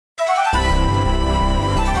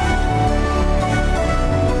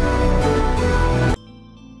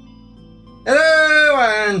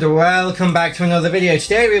and welcome back to another video.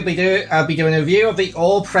 Today I'll be doing a review of the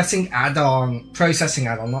all processing add-on,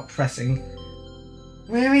 not pressing.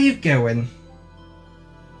 Where are you going?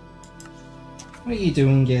 What are you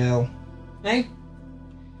doing, girl? Hey?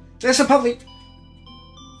 This will probably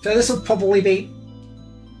be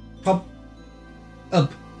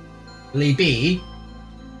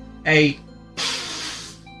a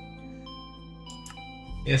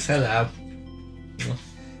yes, hello.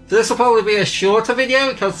 This will probably be a shorter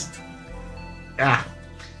video because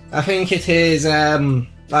I think it is a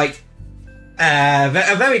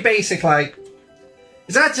very basic, like,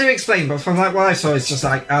 it's hard to explain, but from like what I saw, it's just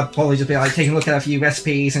like I'll probably just be like taking a look at a few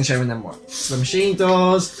recipes and showing them what the machine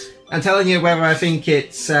does and telling you whether I think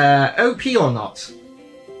it's OP or not.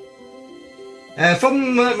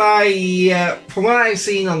 From what I've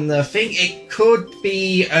seen on the thing, it could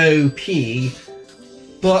be OP,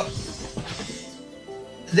 but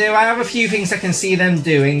there are a few things I can see them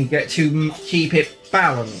doing to keep it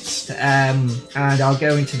balanced, and I'll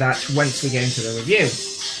go into that once we get into the review.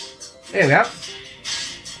 There we go.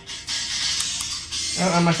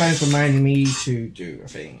 Oh, and my phone's reminding me to do a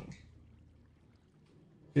thing.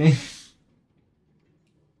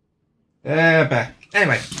 But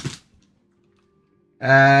anyway,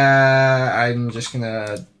 I'm just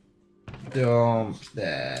gonna dump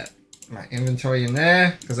my inventory in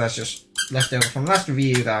there because that's just left over from last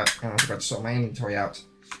review that I forgot to sort my inventory out.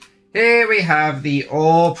 Here we have the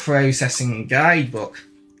Ore Processing Guidebook.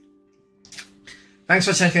 Thanks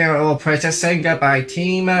for checking out Ore Processing by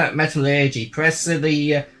Team Metallurgy. Press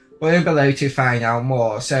the button below to find out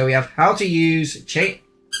more. So we have how to use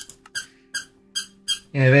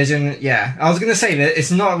version. Yeah, I was going to say that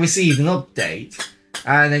it's not received an update.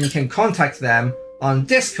 And then you can contact them on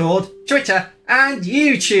Discord, Twitter, and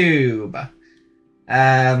YouTube.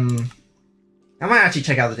 I might actually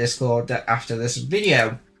check out the Discord after this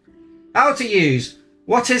video. How to use.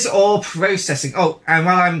 What is Ore Processing? Oh, and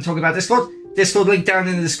while I'm talking about Discord link down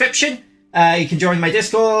in the description. You can join my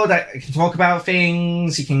Discord. I can talk about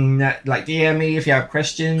things. You can like DM me if you have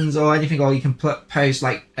questions or anything, or you can post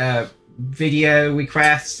like video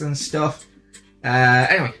requests and stuff.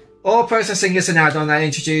 Anyway, Ore Processing is an add-on that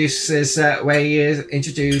introduces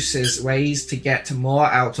ways to get more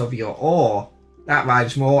out of your ore. That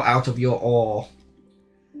rhymes, more out of your ore.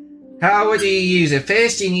 How would you use it?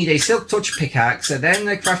 First, you need a Silk Touch pickaxe,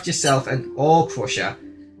 then craft yourself an ore crusher,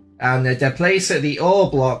 and then place the ore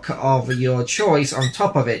block of your choice on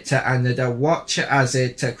top of it, and watch as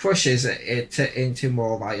it crushes it into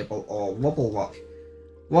more viable ore rubble rock.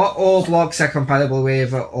 What ore blocks are compatible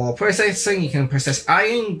with ore processing? You can process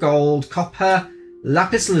iron, gold, copper,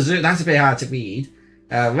 lapis lazuli, that's a bit hard to read,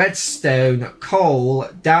 redstone, coal,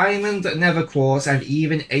 diamond, nether quartz, and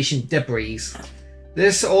even ancient debris.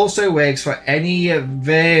 This also works for any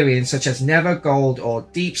variants such as nether gold or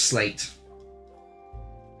deep slate.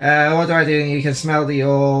 What do I do? You can smell the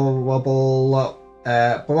ore rubble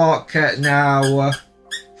block now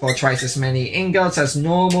for twice as many ingots as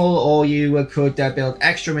normal, or you could build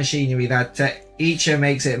extra machinery that each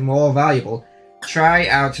makes it more valuable. Try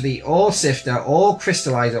out the ore sifter, ore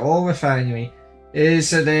crystallizer, ore refinery.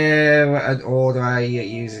 Is there an order I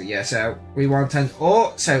use it? Yeah, so we want an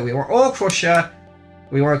ore, so we want ore crusher,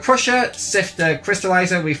 we want a crusher, sifter,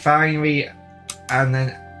 crystallizer, refinery, and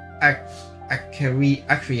then a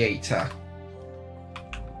creator.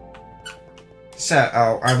 So,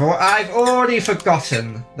 I've already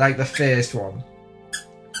forgotten, like, the first one.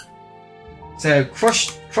 So,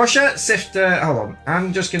 crusher, sifter, hold on.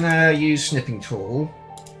 I'm just gonna use snipping tool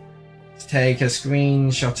to take a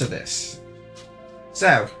screenshot of this.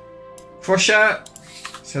 So, crusher.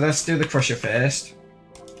 So let's do the crusher first.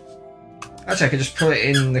 Actually, I could just put it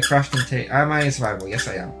in the crafting table. Am I in survival? Yes,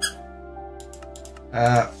 I am.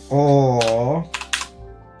 Or...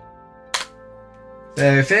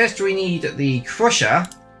 So first we need the crusher,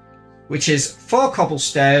 which is 4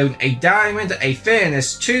 cobblestone, a diamond, a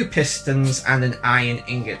furnace, 2 pistons, and an iron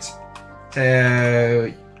ingot.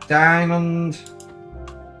 So diamond,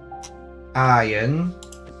 iron,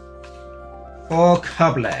 4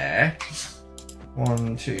 cobbler,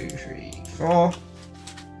 1, 2, 3, 4,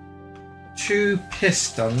 2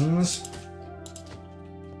 pistons,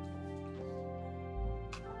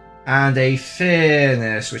 and a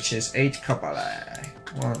furnace, which is 8 copper.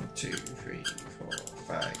 1, 2, 3, 4,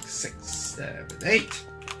 5, 6, 7, 8.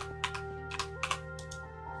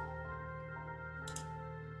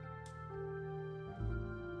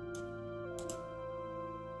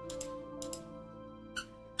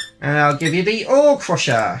 And I'll give you the ore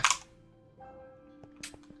crusher.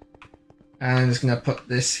 And I'm just going to put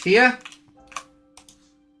this here.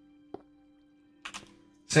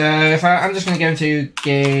 So if I'm just going to go into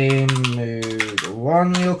game mode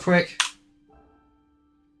 1 real quick.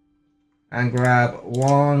 And grab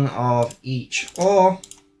one of each ore.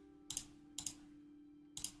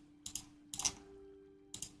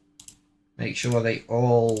 Make sure they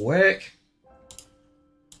all work.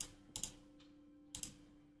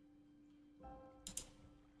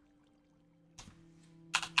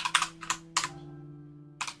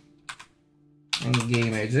 And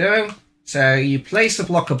game mode 0. So you place the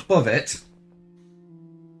block above it,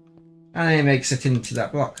 and it makes it into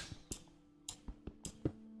that block.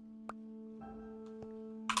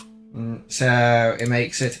 So it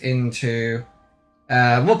makes it into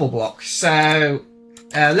a rubble block. So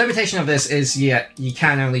limitation of this is you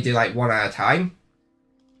can only do like one at a time.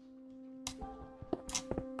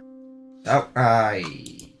 Oh,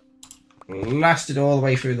 I blasted all the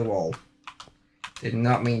way through the wall. Did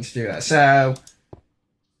not mean to do that. So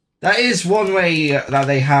that is one way that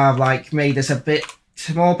they have like made this a bit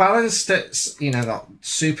more balanced. It's, you know, not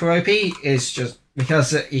super OP. Is just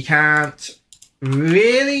because you can't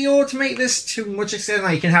really automate this to much extent.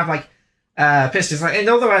 Like you can have like pistons. Like in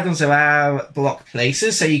other add-ons there are block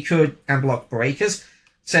placers, so you could, and block breakers.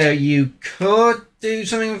 So you could do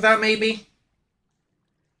something with that maybe.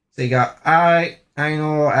 So you got iron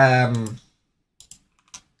ore.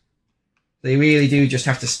 They really do just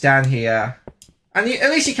have to stand here, and at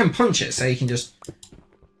least you can punch it. So you can just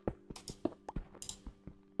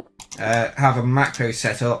have a macro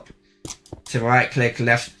set up to right click,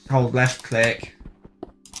 hold left click,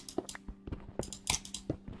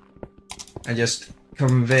 and just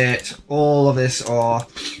convert all of this ore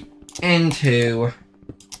into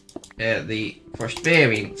the crushed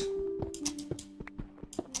variant.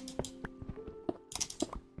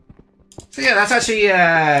 So yeah, that's actually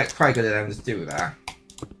quite good of them to do that.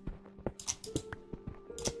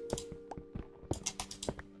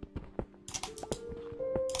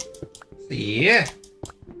 So yeah.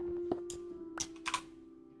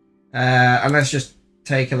 And let's just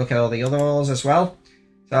take a look at all the other ores as well.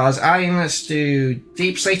 So as iron, let's do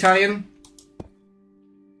deep slate iron.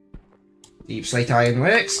 Deep slate iron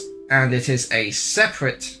works, and it is a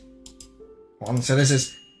separate one. So this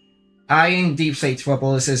is iron deep slate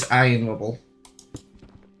rubble, this is iron rubble.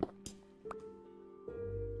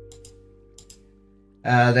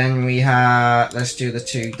 Then we have, let's do the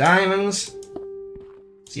 2 diamonds.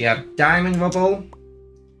 So you have diamond rubble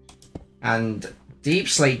and deep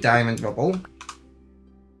slate diamond rubble.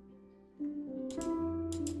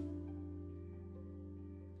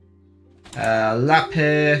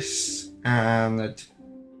 Lapis and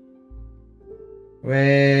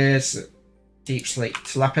where's deep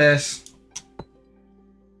slate lapis?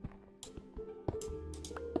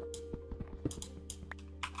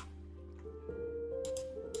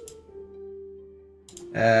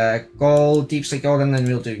 Gold, deep slate gold, and then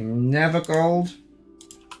we'll do never gold.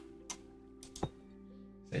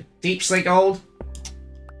 So deep slate gold,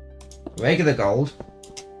 regular gold,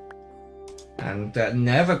 and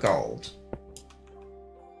never gold.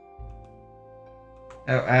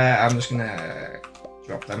 Oh, I'm just gonna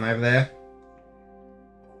drop them over there.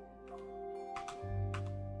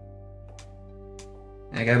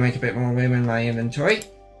 I gotta make a bit more room in my inventory.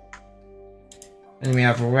 Then we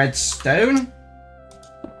have redstone.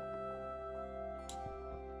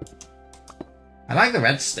 I like the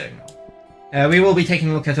redstone. We will be taking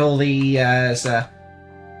a look at all the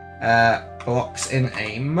blocks in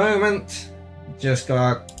a moment. Just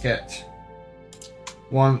gotta get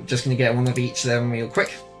one. Just gonna get one of each of them real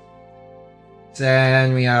quick.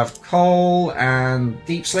 Then we have coal and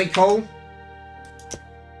deep slate coal.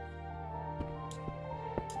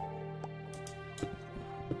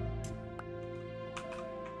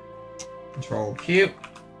 Control Q.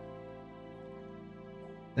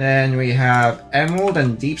 Then we have emerald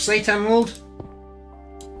and deep slate emerald.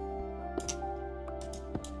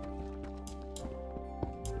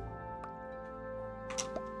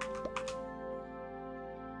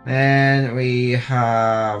 Then we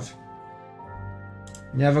have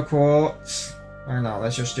nether quartz. Why not?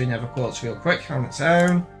 Let's just do nether quartz real quick on its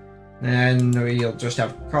own. Then we'll just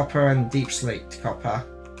have copper and deep slate copper.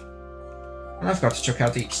 And I've got to chuck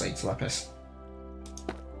out deep slate lapis.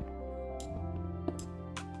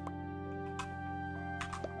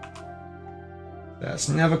 That's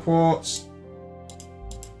nether quartz.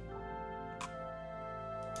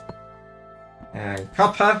 And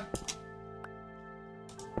copper.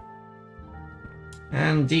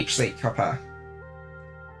 And deep slate copper.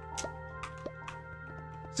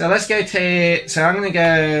 So let's go to, so I'm going to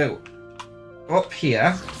go up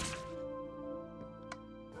here.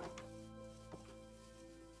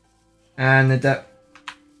 And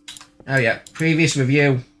Oh yeah, previous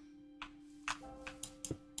review.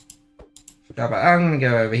 I'm gonna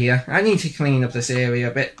go over here. I need to clean up this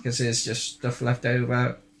area a bit because there's just stuff left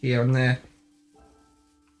over here and there.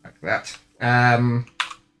 Like that.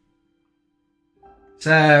 So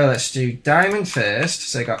let's do diamond first.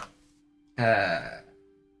 So I got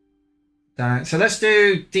so let's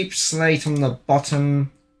do deep slate on the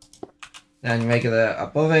bottom, then regular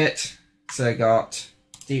above it. So I got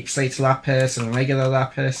deep slate lapis and regular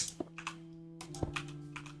lapis.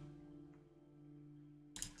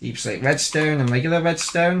 Deep slate redstone and regular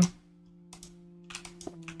redstone.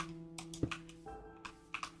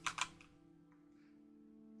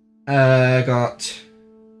 Got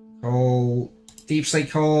coal, deep slate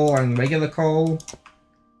coal and regular coal.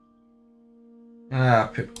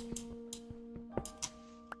 Poop.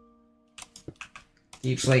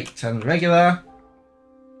 Deep slate and regular.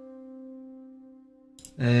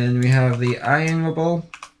 And we have the iron rubble.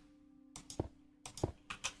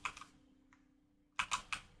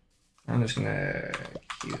 I'm just gonna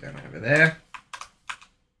queue them over there.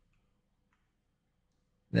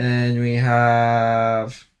 Then we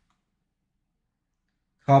have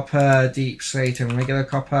copper, deep slate, and regular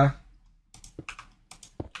copper.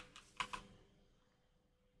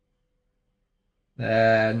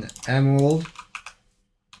 Then emerald.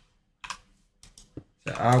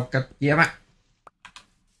 So I've got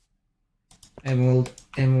emerald,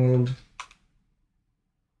 emerald.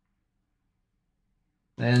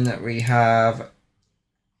 Then we have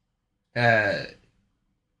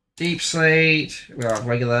deep slate, we have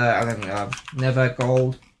regular, and then we have nether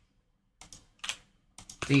gold.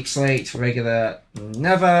 Deep slate, regular,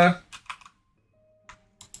 nether.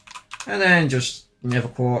 And then just nether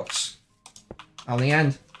quartz on the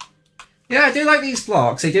end. Yeah, I do like these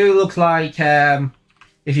blocks. They do look like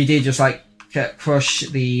if you did just like crush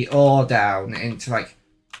the ore down into like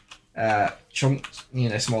chunks, you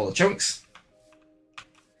know, smaller chunks.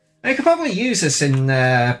 I could probably use this in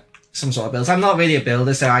some sort of builds. I'm not really a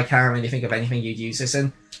builder, so I can't really think of anything you'd use this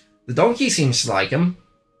in. The donkey seems to like them.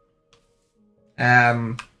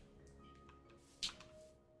 But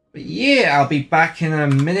yeah, I'll be back in a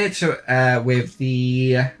minute with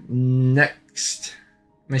the next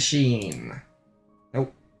machine.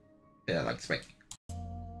 Oh, yeah, I like to wait.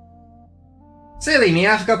 Silly me,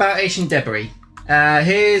 I forgot about ancient debris.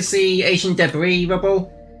 Here's the ancient debris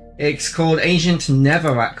rubble. It's called Ancient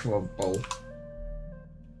Netherrack Rubble.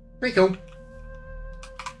 Pretty cool.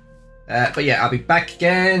 But yeah, I'll be back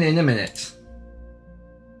again in a minute.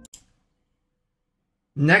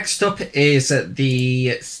 Next up is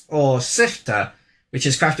the ore sifter, which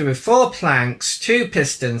is crafted with 4 planks, 2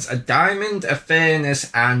 pistons, a diamond, a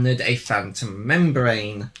furnace, and a phantom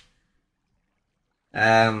membrane.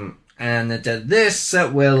 And this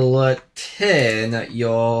will turn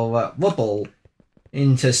your rubble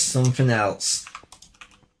into something else.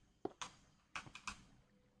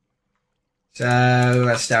 So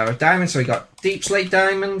let's start with diamond. So we got deep slate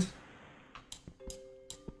diamond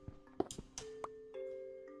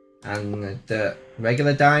and the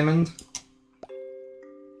regular diamond.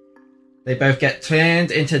 They both get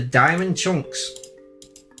turned into diamond chunks.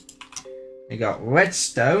 We got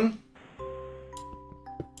redstone.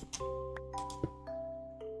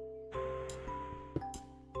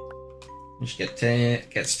 Which gets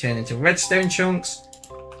turned into redstone chunks.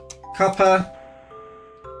 Copper,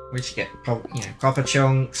 which get copper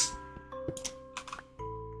chunks.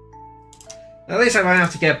 At least I might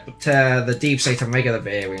have to get the deep slate and regular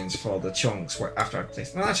variants for the chunks after I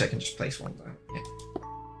place. Well, actually, I can just place one down.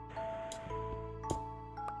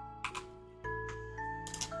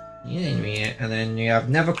 Yeah. And then you have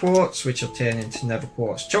nether quartz, which will turn into nether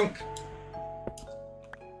quartz chunk.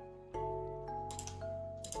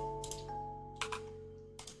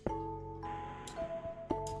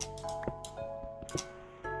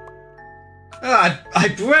 I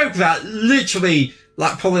broke that literally,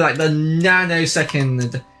 like probably like the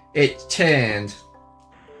nanosecond it turned.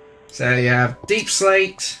 So you have deep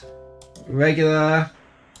slate, regular,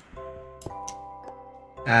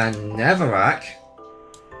 and netherrack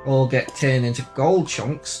all get turned into gold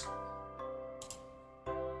chunks.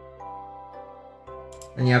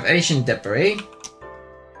 And you have ancient debris.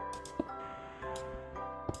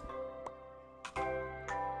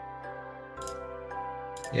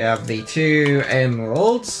 You have the 2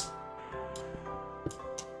 emeralds.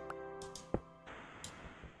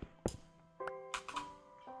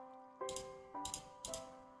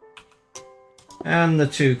 And the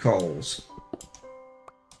 2 coals.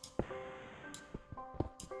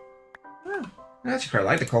 Oh, I actually quite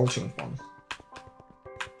like the coal chunk one.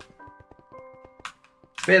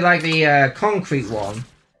 It's a bit like the concrete one,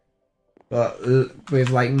 but with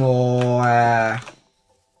like more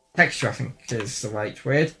texture, I think is the right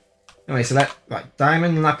word. Anyway, so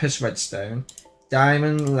diamond, lapis, redstone,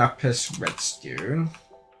 diamond, lapis, redstone,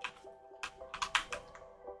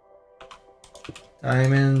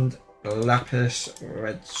 diamond, lapis,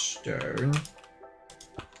 redstone.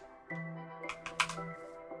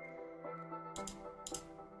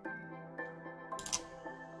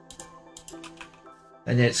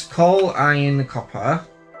 And it's coal, iron, copper.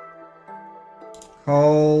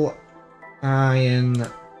 Coal, iron,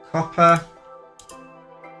 copper.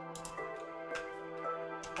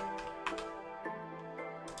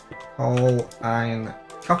 Coal, iron,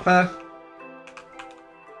 copper.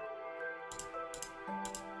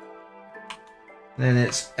 Then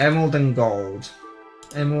it's emerald and gold.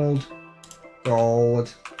 Emerald,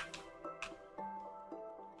 gold.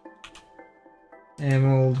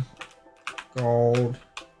 Emerald, gold.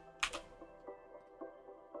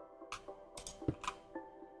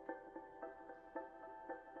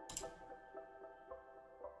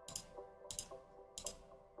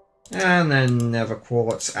 And then nether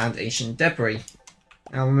quartz and ancient debris.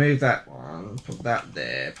 I'll remove that one, put that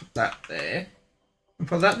there, put that there, and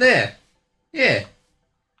put that there. Yeah,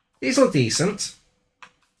 these look decent.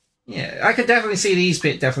 Yeah, I could definitely see these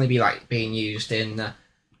definitely be like being used in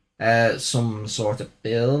some sort of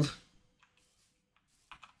build.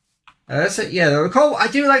 That's it. Yeah, the coal. I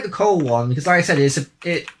do like the coal one because, like I said, this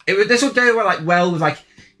would go well with like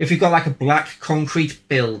if you've got like a black concrete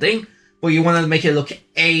building, but you want to make it look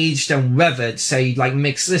aged and weathered. So you like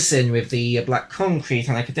mix this in with the black concrete,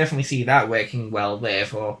 and I could definitely see that working well there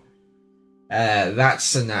for that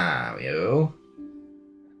scenario.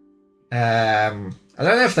 I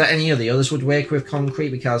don't know if any of the others would work with concrete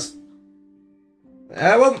because,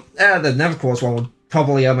 the nether quartz one would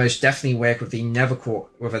probably almost definitely work with the nether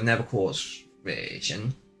quartz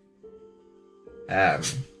version.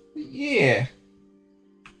 Yeah.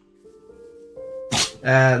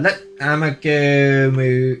 I'm gonna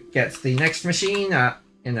go get to the next machine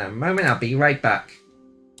in a moment. I'll be right back.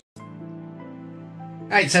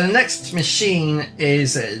 Alright, so the next machine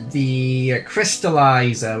is the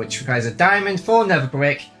crystallizer, which requires a diamond, 4 nether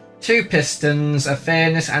brick, 2 pistons, a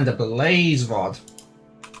furnace, and a blaze rod.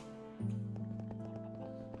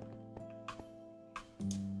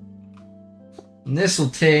 And this will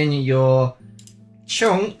turn your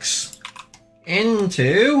chunks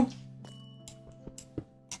into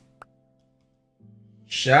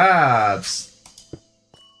shards.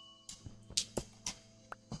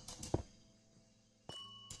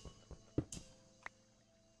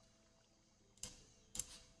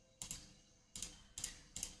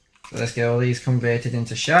 So let's get all these converted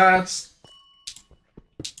into shards.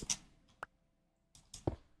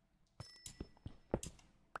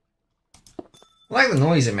 I like the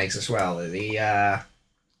noise it makes as well, the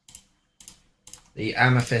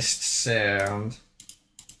amethyst sound.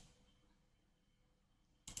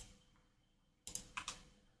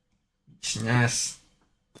 It's nice.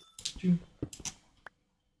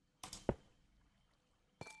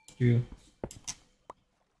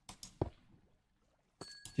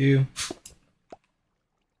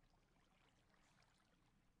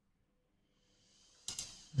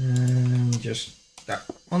 And just that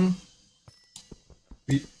one.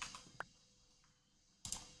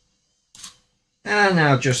 And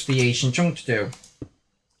now just the ancient chunk to do.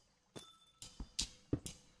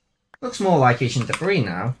 Looks more like ancient debris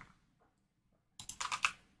now.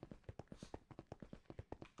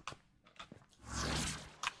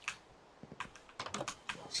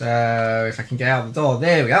 So if I can get out the door,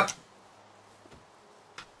 there we go.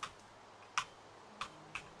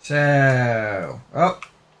 So, oh,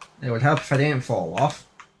 it would help if I didn't fall off.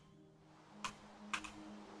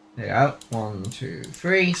 There we go. 1, 2,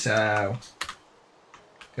 3. So,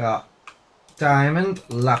 got diamond,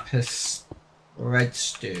 lapis,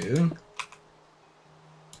 redstone.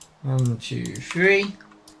 1, 2, 3.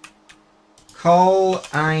 Coal,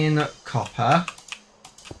 iron, copper.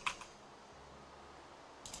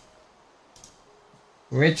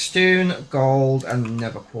 Redstone, gold, and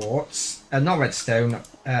nether quartz. Not redstone,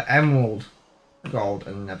 emerald, gold,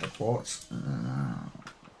 and nether quartz.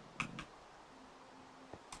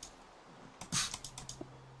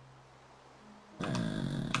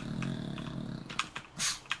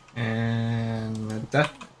 And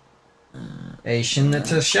ancient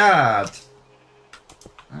shard.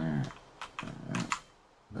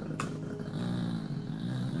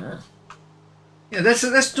 Yeah, this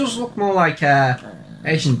does look more like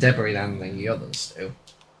ancient debris than the others do.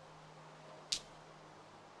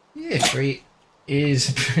 Yeah, 3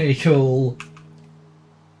 is pretty cool.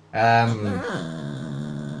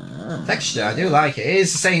 texture. I do like it. It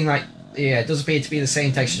is the same, like, yeah, it does appear to be the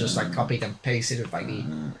same texture, just like copied and pasted with like the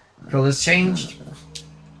colours changed,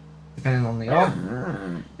 depending on the ore.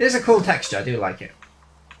 It is a cool texture. I do like it.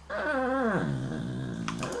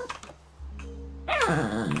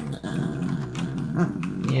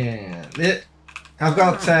 Yeah, I've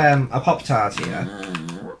got a Pop-Tart here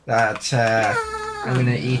that I'm going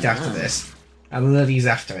to eat after this. And Lily's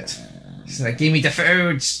after it. So give me the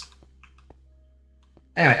foods!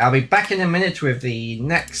 Anyway, I'll be back in a minute with the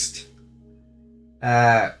next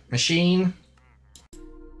machine.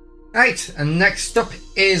 Right, and next up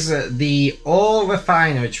is the ore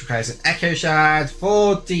refiner, which requires an echo shard,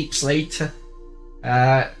 4 deep slate,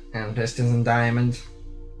 and pistons and diamond.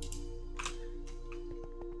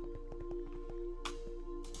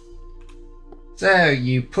 So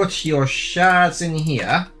you put your shards in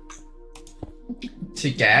here to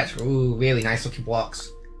get, ooh, really nice looking blocks,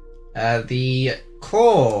 the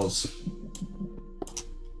cores.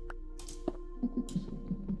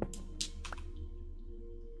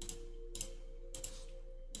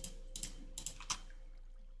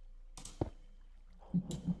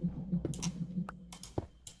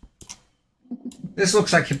 This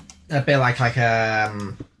looks like a bit like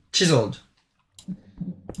chiseled,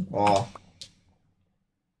 or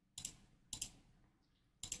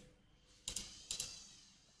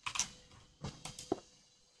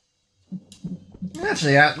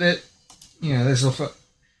actually, you know,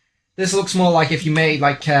 this looks more like if you made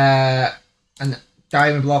like a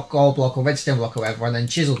diamond block, gold block, or redstone block, or whatever, and then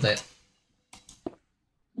chiseled it.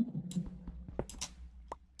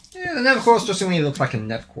 Yeah, the nether quartz just really looks like a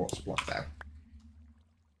nether quartz block though.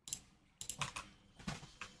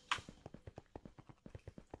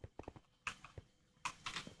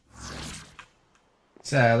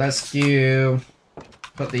 So let's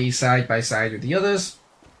put these side by side with the others.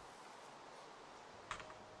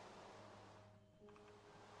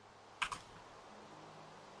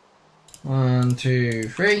 One, two,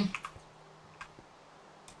 three.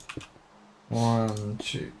 1,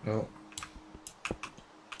 2, oh.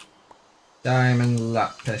 Diamond,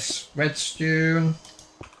 lapis, redstone.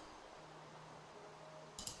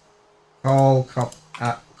 Coal,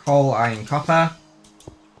 iron, copper.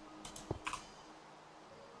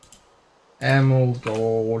 Emerald,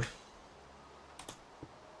 gold.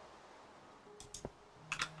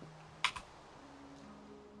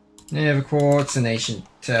 Nether quartz and ancient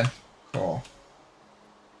core.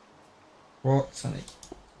 Quartz and ancient.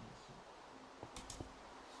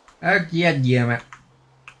 Oh, yeah, damn it.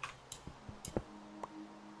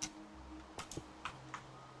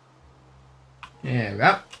 There we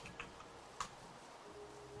go.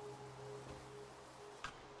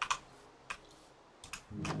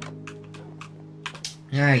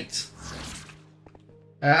 Right.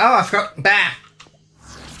 Oh, I forgot. Bah!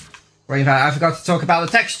 Wait, I forgot to talk about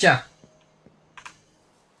the texture.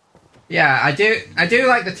 Yeah, I do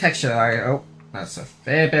like the texture. Oh, that's a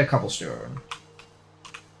fair bit of cobblestone.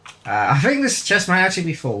 I think this chest might actually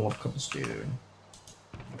be full of cobblestone.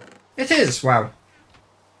 It is. Wow.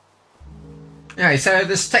 Alright, so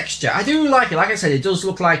this texture, I do like it. Like I said, it does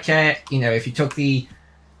look like, you know, if you took the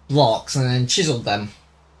blocks and then chiseled them.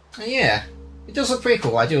 Yeah, it does look pretty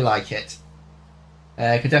cool. I do like it.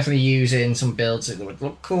 Could definitely use it in some builds that would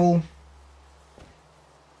look cool.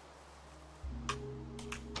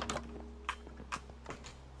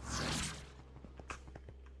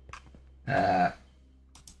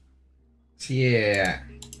 So yeah.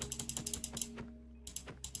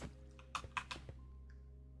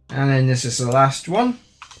 And then this is the last one.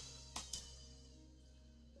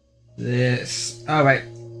 This. Oh, wait.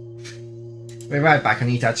 We'll be right back. I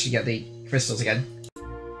need to actually get the crystals again.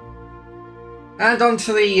 And on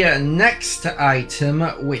to the next item,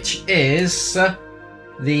 which is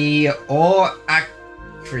the ore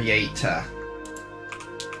creator.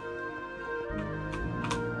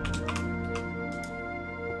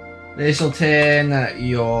 This will turn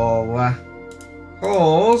your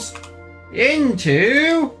cores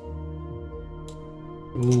into...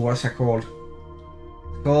 Ooh, what's that called?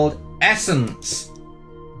 It's called essence.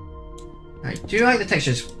 I do like the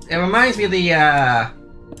textures. It reminds me of the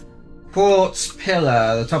quartz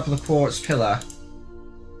pillar, the top of the quartz pillar.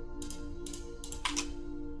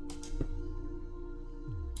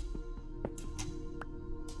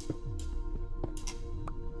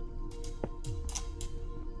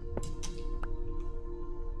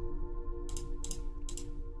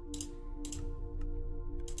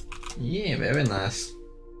 Yeah, very nice.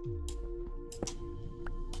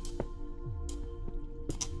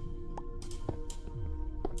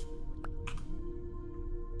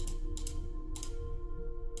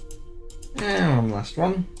 And one last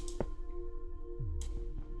one.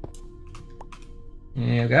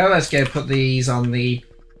 There we go. Let's go put these on the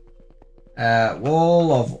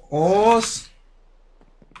wall of ores.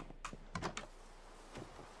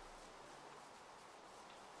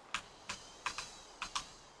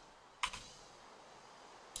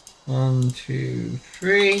 One, two,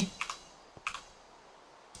 three.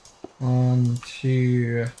 1,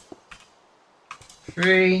 2,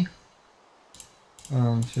 3.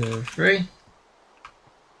 1, 2, 3.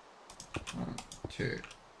 1, 2,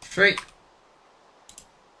 3.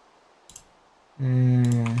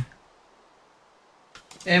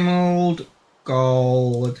 Emerald,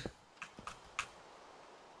 gold,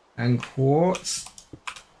 and quartz,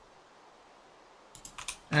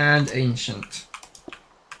 and ancient.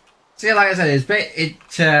 So yeah, like I said, it's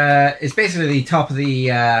basically the top of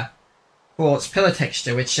the quartz pillar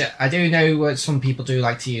texture, which I do know some people do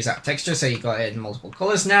like to use that texture, so you've got it in multiple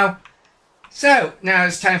colours now. So, now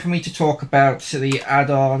it's time for me to talk about the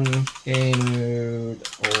add-on game mode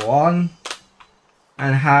 1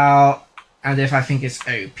 and how, and if I think it's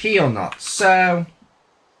OP or not. So,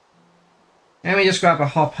 let me just grab a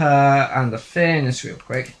hopper and a furnace real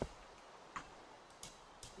quick.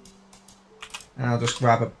 And I'll just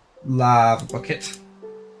grab a lava bucket.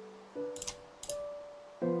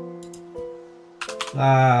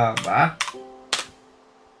 Lava.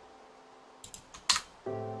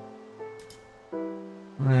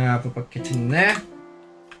 I have a bucket in there.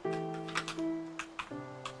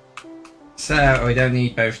 So we don't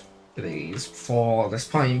need both of these for this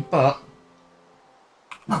point, but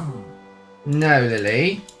no,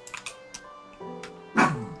 Lily.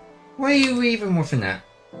 Why are you even woofing at?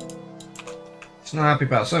 It's not happy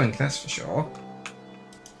about something, that's for sure.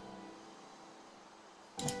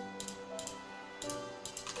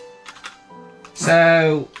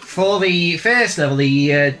 So for the first level,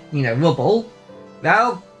 the rubble.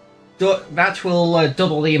 That will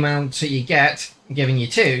double the amount that you get, giving you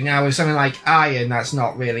 2. Now with something like iron, that's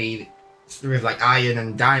not really, with like iron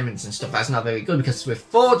and diamonds and stuff, that's not very good, because with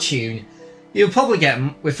fortune, you'll probably get,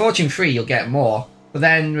 with fortune 3 you'll get more, but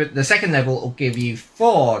then with the second level will give you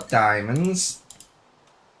 4 diamonds.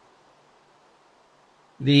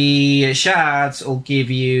 The shards will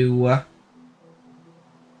give you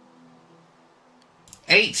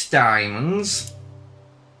 8 diamonds.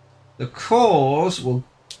 The cores will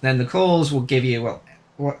give you,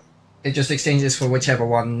 well, it just exchanges for whichever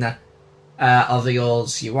one of the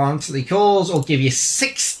ores you want. The cores will give you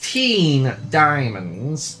 16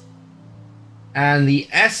 diamonds, and the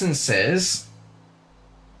essences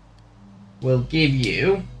will give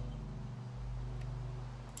you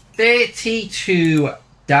 32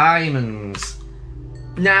 diamonds.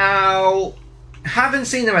 Now, haven't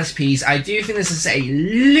seen the recipes. I do think this is a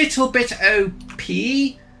little bit OP.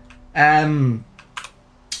 A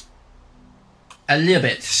little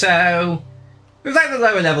bit. So, with like the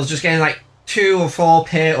lower levels, just getting like 2 or 4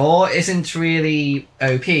 per ore isn't really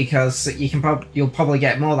OP, because you'll probably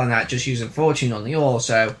get more than that just using fortune on the ore.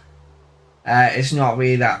 So, it's not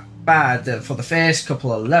really that bad for the first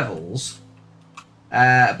couple of levels.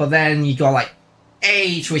 But then you got like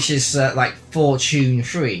 8, which is like fortune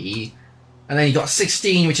 3. And then you got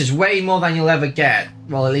 16, which is way more than you'll ever get.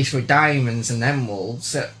 Well, at least with diamonds and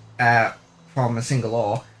emeralds from a single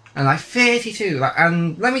ore. And like 32.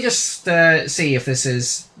 And let me just see if this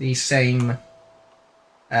is the same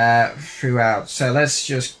throughout. So let's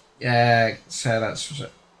just so that's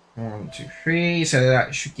 1, 2, 3. So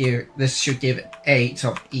that should give, this should give 8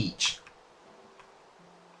 of each.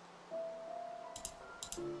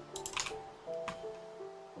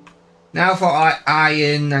 Now for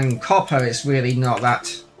iron and copper, it's really not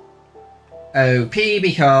that OP,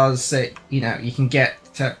 because you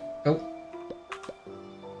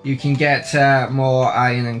can get more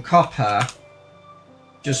iron and copper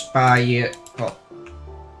just by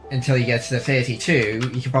until you get to the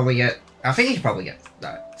 32. You can probably get, I think you can probably get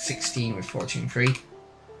 16 with fortune 3.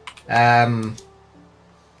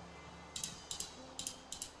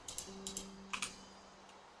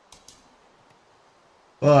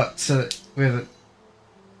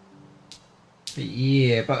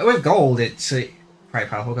 But with gold, it's quite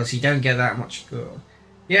powerful, because you don't get that much gold.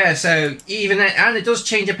 Yeah, so and it does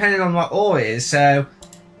change depending on what ore is. So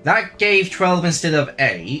that gave 12 instead of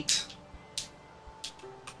 8.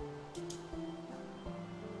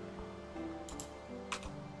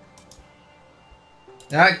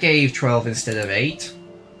 That gave 12 instead of 8.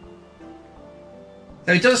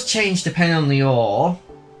 So it does change depending on the ore.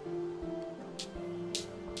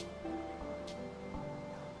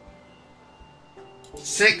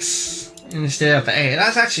 Six instead of 8.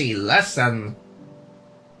 That's actually less than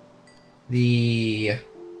the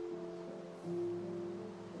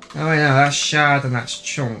Oh wait, no, that's shard and that's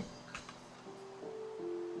chunk.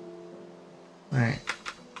 Right.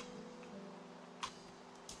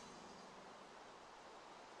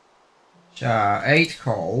 Shard, 8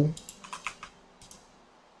 coal.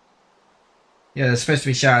 Yeah, there's supposed to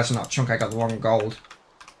be shards, not chunk. I got the wrong gold.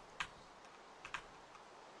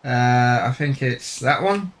 I think it's that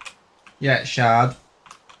one. Yeah, shard.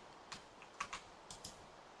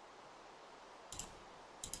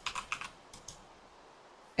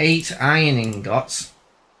 Eight iron ingots.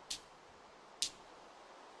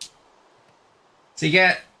 So you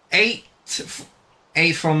get eight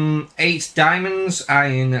from 8 diamonds,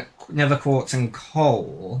 iron, nether quartz, and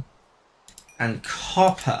coal, and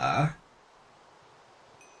copper.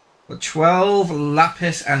 For 12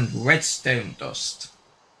 lapis and redstone dust.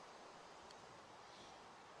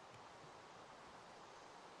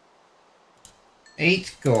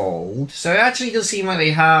 Eight gold. So it actually does seem like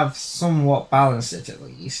they have somewhat balanced it at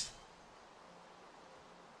least.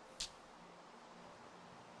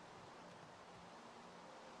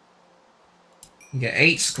 You get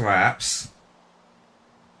 8 scraps.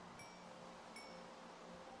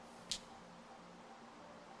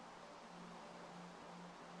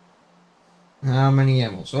 How many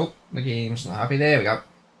emeralds? Oh, the game's not happy. There we go.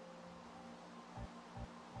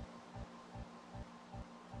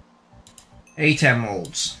 Eight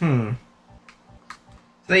emeralds.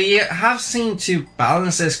 They have seemed to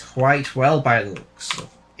balance this quite well by the looks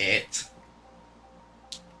of it.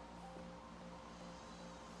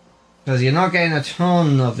 Because you're not getting a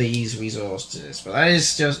ton of these resources, but that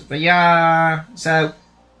is just, but yeah. So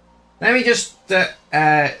let me just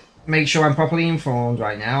make sure I'm properly informed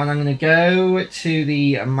right now, and I'm going to go to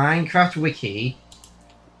the Minecraft wiki,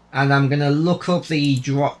 and I'm going to look up the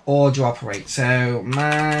ore drop rate. So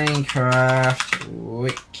Minecraft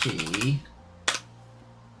wiki,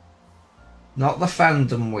 not the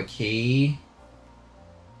fandom wiki.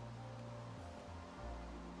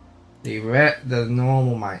 The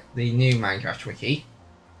normal the new Minecraft wiki.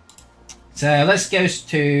 So let's go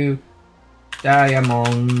to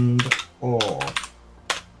diamond ore.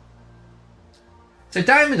 So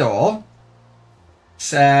diamond ore.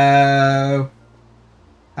 So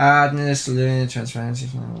hardness, lunar, transparency,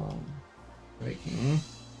 breaking.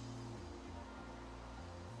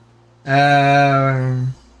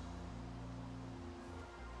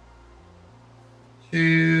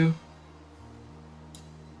 2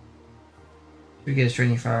 gives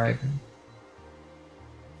 25.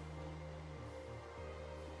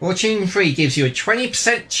 Fortune 3 gives you a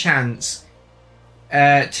 20% chance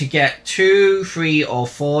to get 2, 3, or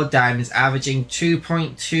 4 diamonds, averaging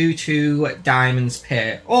 2.22 diamonds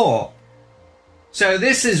per ore. So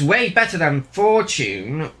this is way better than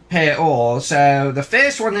Fortune per ore. So the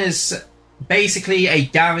first one is basically a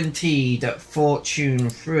guaranteed Fortune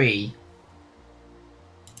 3.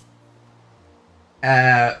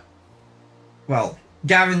 Well,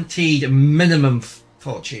 guaranteed minimum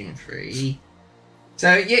Fortune 3.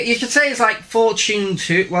 So you could say it's like Fortune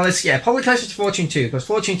 2. Well, it's probably closer to Fortune 2, because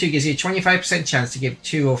Fortune 2 gives you a 25% chance to give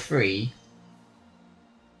 2 or 3.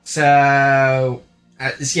 So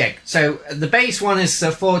so the base one is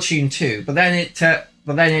Fortune 2, but then it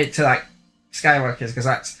like skyrockets, because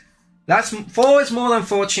that's 4 is more than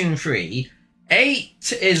Fortune 3.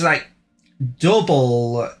 8 is like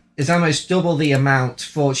double. Is almost double the amount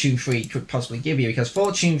Fortune 3 could possibly give you, because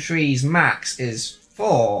Fortune 3's max is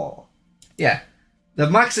 4. Yeah, the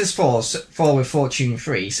max is 4 with Fortune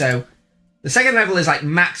 3. So the second level is like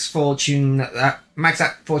max Fortune that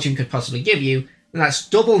Fortune could possibly give you, and that's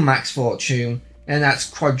double max Fortune, and that's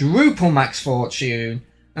quadruple max Fortune,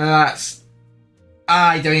 and that's,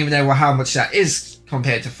 I don't even know how much that is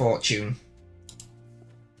compared to Fortune.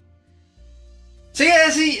 So yeah,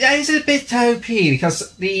 that is a bit OP,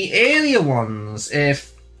 because the earlier ones,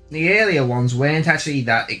 if the earlier ones weren't actually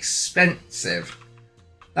that expensive,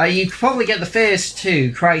 you could probably get the first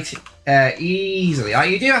 2 quite easily.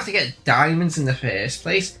 You do have to get diamonds in the first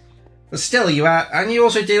place, but still you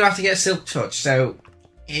also do have to get silk touch. So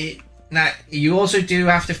you also do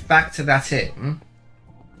have to factor that in.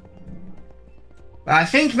 But I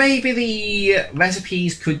think maybe the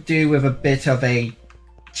recipes could do with a bit of a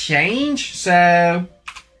change. So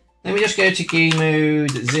let me just go to game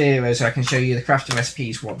mode 0 so I can show you the crafting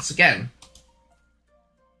recipes once again.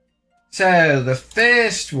 So the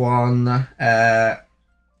first one, hold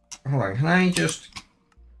on, can I just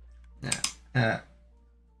let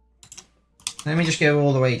me just go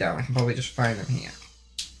all the way down. I can probably just find them here.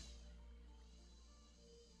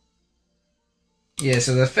 Yeah,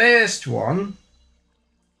 so the first one,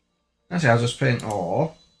 actually I'll just put in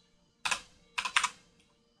ore.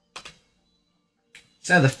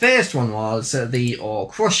 So the first one was the Ore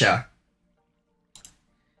Crusher.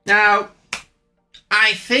 Now,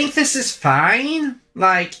 I think this is fine.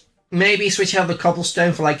 Like, maybe switch out the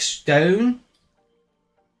cobblestone for, like, stone.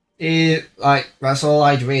 Like, that's all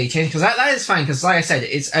I'd really change. Because that is fine, because like I said,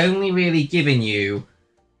 it's only really giving you,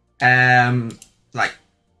 like,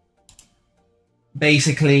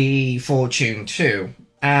 basically Fortune 2.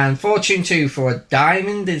 And Fortune 2 for a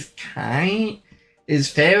diamond is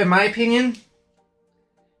fair in my opinion.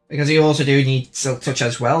 Because you also do need Silk Touch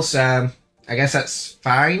as well, so I guess that's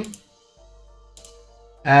fine.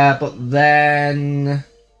 But then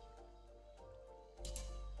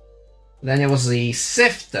it was the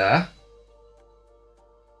Sifter,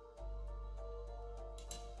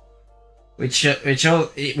 which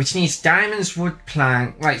needs diamonds, wood,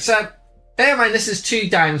 plank. Right, so bear in mind this is 2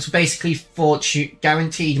 diamonds, so basically fortune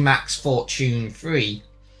guaranteed max fortune 3.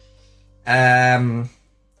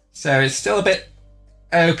 So it's still a bit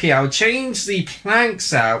OP. I would change the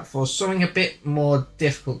planks out for something a bit more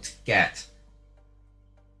difficult to get.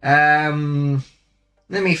 Let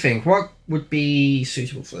me think. What would be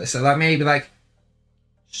suitable for this? So that maybe like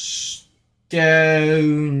stone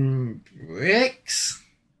bricks.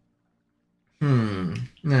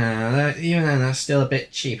 No, even then that's still a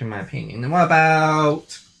bit cheap in my opinion. And what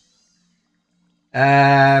about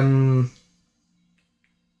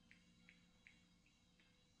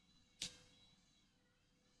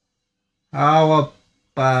how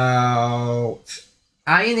about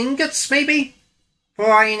iron ingots, maybe? 4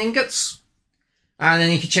 iron ingots? And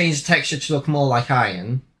then you could change the texture to look more like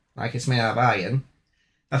iron. Like it's made out of iron.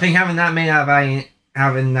 I think having that made out of iron,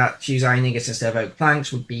 having that choose iron ingots instead of oak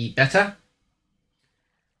planks would be better.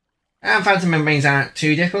 And phantom membranes aren't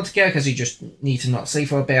too difficult to get because you just need to not sleep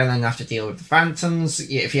for a bit and then have to deal with the phantoms.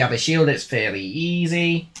 If you have a shield, it's fairly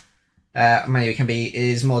easy. Maybe it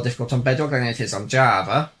is more difficult on Bedrock than it is on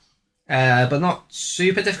Java. But not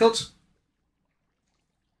super difficult.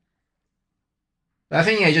 But I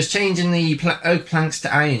think, yeah, just changing the oak planks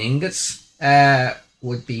to iron ingots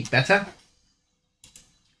would be better.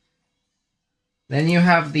 Then you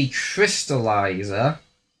have the crystallizer.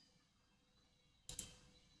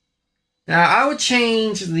 Now, I would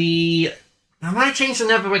change the... I might change the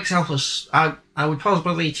nether bricks out. I would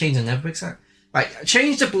probably change the nether bricks out. Right,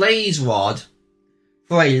 change the blaze rod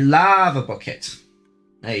for a lava bucket.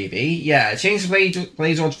 Maybe. Yeah, change the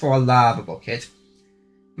blaze rod for a lava bucket.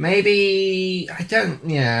 Maybe... I don't...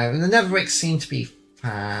 Yeah, the nether bricks seem to be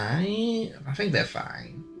fine. I think they're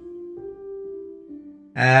fine.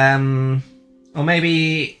 Or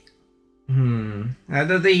maybe...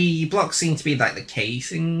 The blocks seem to be like the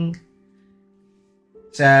casing.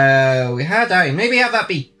 So, we had iron. Maybe have that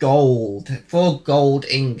be gold. 4 gold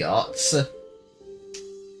ingots.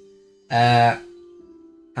 And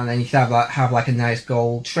then you can have like a nice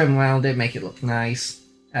gold trim around it, make it look nice.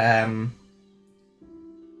 And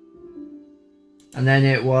then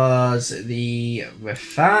it was the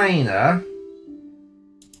refiner.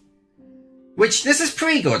 Which, this is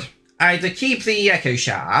pretty good. Either keep the Echo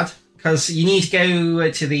Shard, because you need to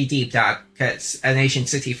go to the Deep Dark, it's an ancient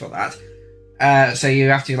city for that. So you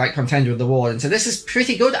have to like contend with the warden. So this is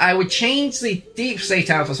pretty good. I would change the Deep Slate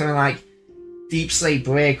out for something like Deep Slate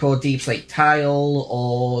Brick or Deep Slate Tile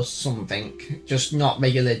or something. Just not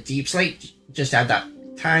regular Deep Slate. Just add that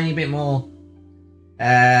tiny bit more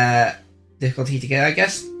difficulty to get, I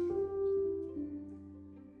guess.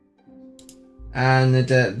 And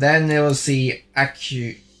then there was the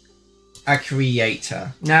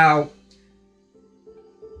Accreator. Now,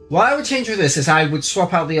 what I would change with this is I would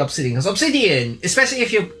swap out the Obsidian. Because Obsidian, especially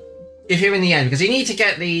if you're in the end, because you need to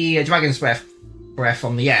get the Dragon's Breath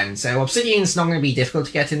from the end. So Obsidian's not going to be difficult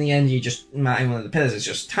to get in the end. You just mounting one of the pillars. It's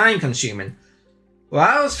just time consuming. Well,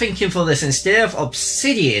 I was thinking for this, instead of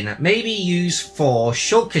Obsidian, maybe use 4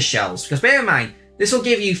 Shulker Shells. Because bear in mind, this will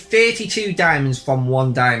give you 32 diamonds from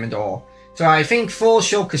 1 diamond ore. So I think 4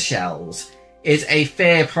 Shulker Shells is a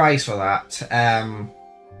fair price for that. And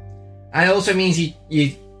it also means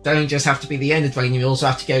you don't just have to be the Ender Dragon, you also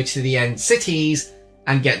have to go to the end cities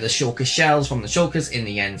and get the Shulker Shells from the Shulkers in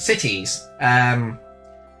the end cities. But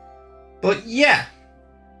yeah.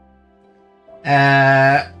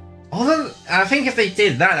 Although, I think if they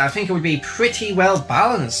did that, I think it would be pretty well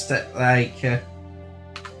balanced. Like,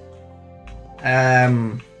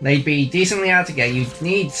 they'd be decently hard to get. You'd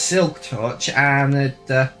need Silk Touch, and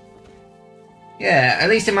yeah, at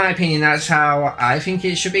least in my opinion, that's how I think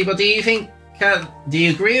it should be. But do you think, do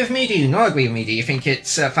you agree with me? Do you not agree with me? Do you think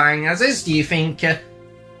it's fine as is? Do you think it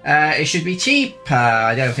should be cheaper?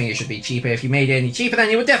 I don't think it should be cheaper. If you made it any cheaper, then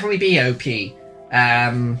it would definitely be OP.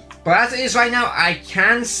 But as it is right now, I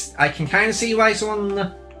can kind of see why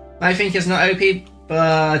someone might think it's not OP,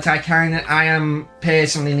 but I am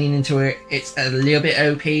personally leaning to it. It's a little bit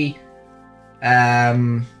OP.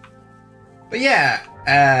 But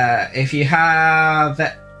yeah, if you have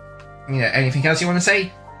anything else you want to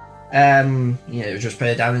say, just put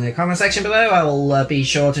it down in the comment section below. I will be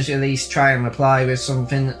sure to at least try and reply with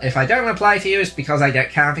something. If I don't reply to you, it's because I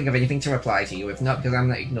can't think of anything to reply to you with, not because I'm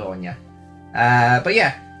not ignoring you. But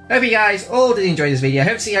yeah, hope you guys all did enjoy this video.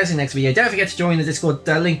 Hope to see you guys in the next video. Don't forget to join the Discord,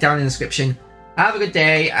 link down in the description. Have a good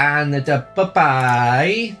day, and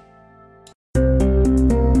bye-bye.